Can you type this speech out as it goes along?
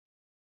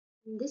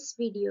In this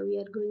video, we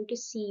are going to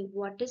see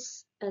what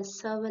is a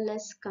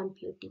serverless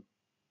computing.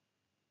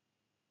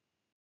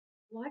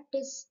 What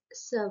is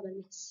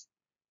serverless?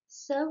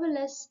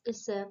 Serverless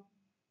is a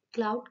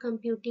cloud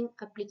computing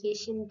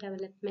application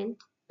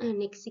development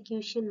and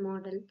execution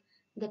model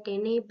that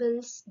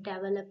enables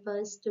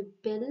developers to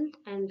build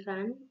and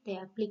run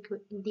their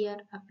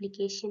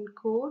application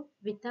code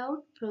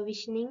without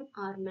provisioning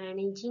or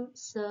managing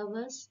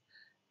servers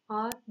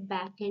or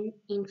backend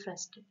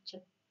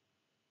infrastructure.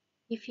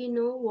 If you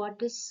know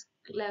what is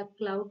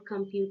cloud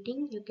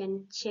computing, you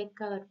can check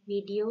our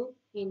video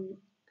in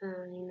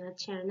our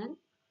channel.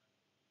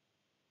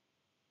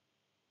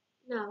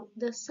 Now,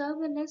 the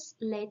serverless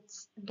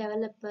lets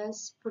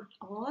developers put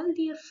all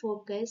their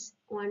focus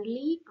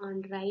only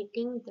on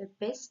writing the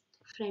best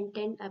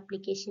front-end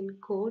application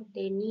code.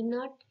 They need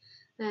not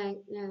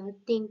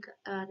think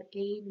or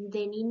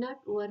they need not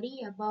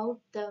worry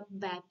about the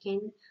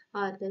backend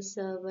or the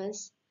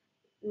servers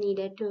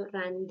needed to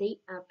run the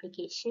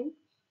application.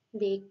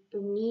 They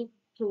need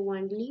to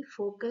only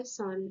focus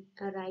on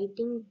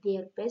writing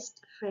their best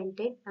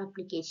front-end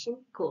application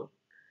code.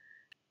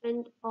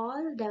 And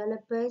all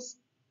developers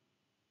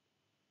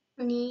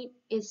need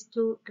is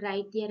to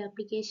write their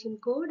application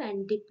code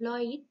and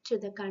deploy it to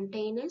the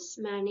containers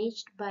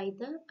managed by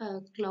the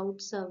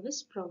cloud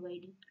service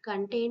provider.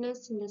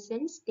 Containers in the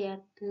sense they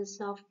are the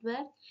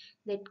software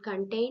that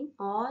contain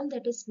all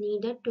that is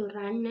needed to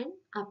run an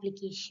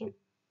application.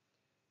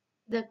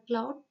 The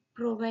cloud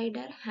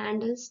provider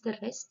handles the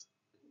rest,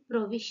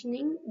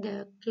 provisioning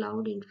the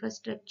cloud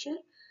infrastructure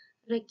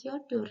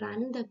required to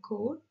run the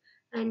code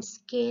and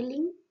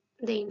scaling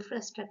the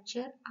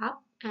infrastructure up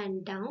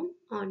and down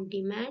on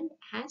demand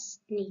as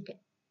needed.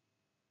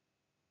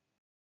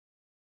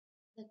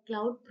 The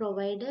cloud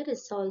provider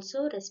is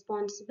also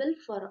responsible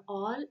for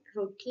all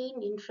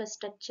routine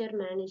infrastructure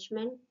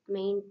management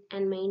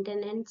and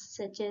maintenance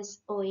such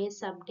as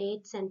OS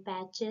updates and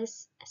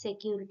patches,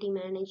 security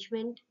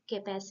management,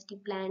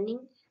 capacity planning,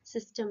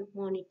 system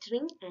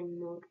monitoring, and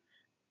more.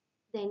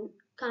 Then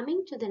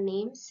coming to the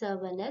name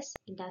serverless,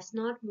 it does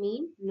not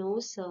mean no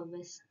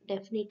servers.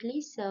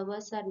 Definitely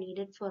servers are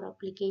needed for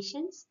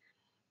applications.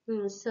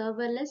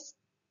 Serverless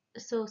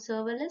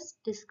serverless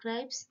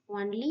describes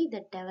only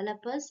the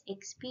developer's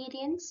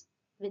experience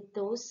with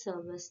those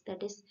servers.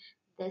 That is,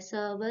 the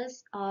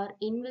servers are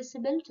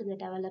invisible to the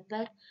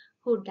developer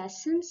who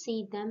doesn't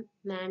see them,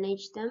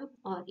 manage them,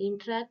 or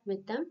interact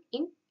with them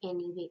in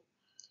any way.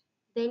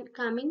 Then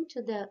coming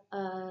to the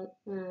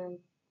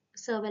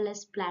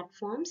serverless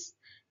platforms.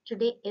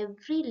 Today,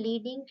 every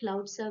leading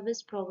cloud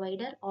service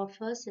provider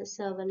offers a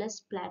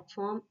serverless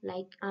platform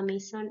like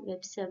Amazon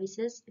Web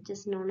Services, which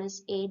is known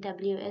as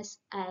AWS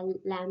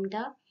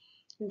Lambda,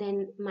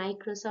 then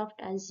Microsoft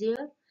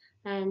Azure,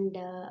 and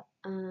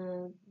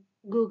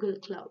Google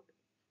Cloud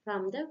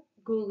from the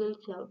Google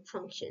Cloud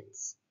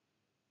Functions.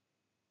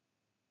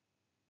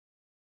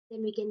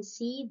 Then we can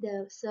see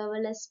the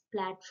serverless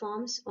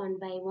platforms one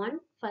by one.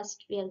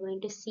 First, we are going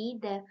to see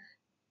the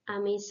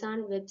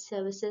Amazon Web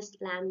Services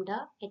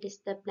Lambda. It is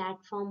the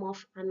platform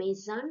of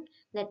Amazon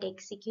that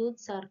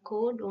executes our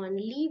code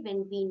only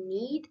when we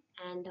need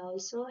and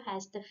also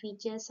has the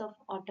features of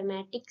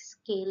automatic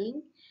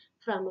scaling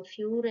from a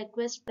few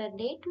requests per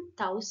day to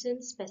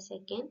thousands per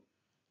second.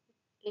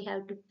 We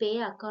have to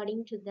pay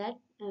according to that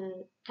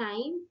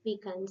time we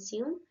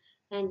consume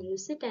and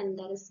use it, and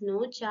there is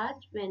no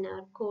charge when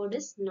our code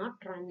is not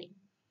running.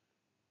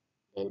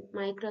 Then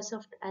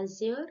Microsoft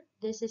Azure,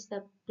 this is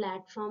the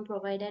platform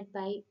provided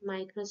by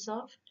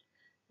Microsoft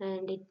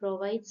and it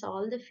provides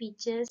all the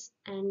features,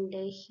 and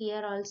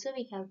here also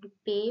we have to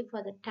pay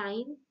for the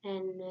time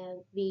and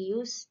we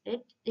use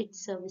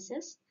its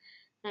services,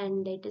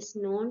 and it is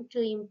known to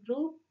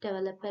improve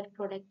developer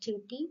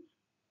productivity,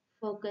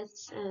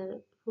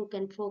 who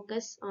can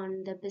focus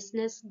on the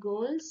business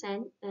goals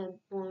and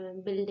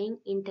on building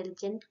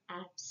intelligent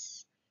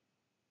apps.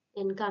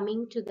 And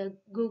coming to the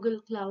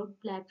Google Cloud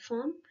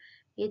Platform,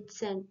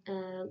 it's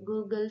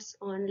Google's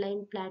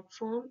online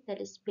platform that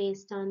is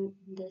based on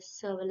the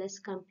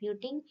serverless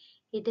computing.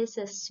 It is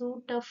a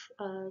suite of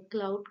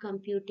cloud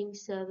computing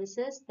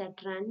services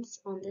that runs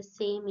on the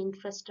same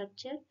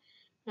infrastructure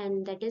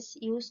and that is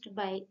used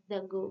by the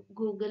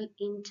Google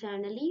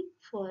internally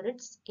for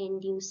its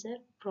end user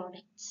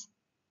products.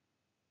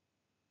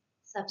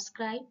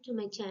 Subscribe to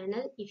my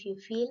channel if you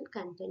feel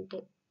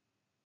contented.